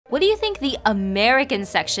What do you think the American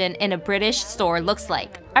section in a British store looks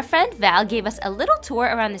like? Our friend Val gave us a little tour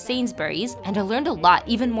around the Sainsbury's, and I learned a lot,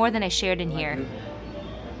 even more than I shared in here.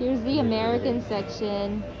 Here's the American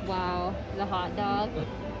section. Wow, the hot dog.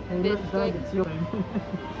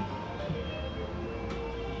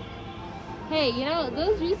 Hey, you know,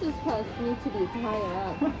 those Reese's Puffs need to be higher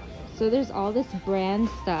up. So there's all this brand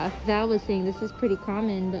stuff. Val was saying this is pretty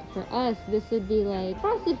common, but for us, this would be like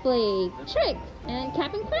Frosted Flakes, Trix, and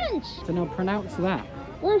Cap'n Crunch. So now pronounce that.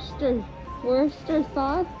 Worcester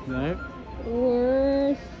sauce? No.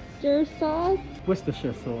 Worcester sauce?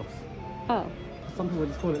 Worcestershire sauce. Oh. Some people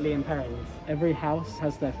just call it Lee and Perrins. Every house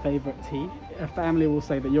has their favourite tea. A family will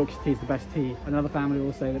say that Yorkshire tea is the best tea. Another family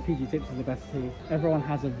will say that PG Tips is the best tea. Everyone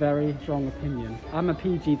has a very strong opinion. I'm a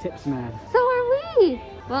PG Tips man. So are we!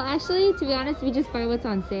 Well, actually, to be honest, we just buy what's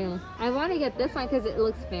on sale. I want to get this one because it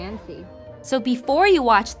looks fancy. So before you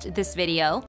watched this video,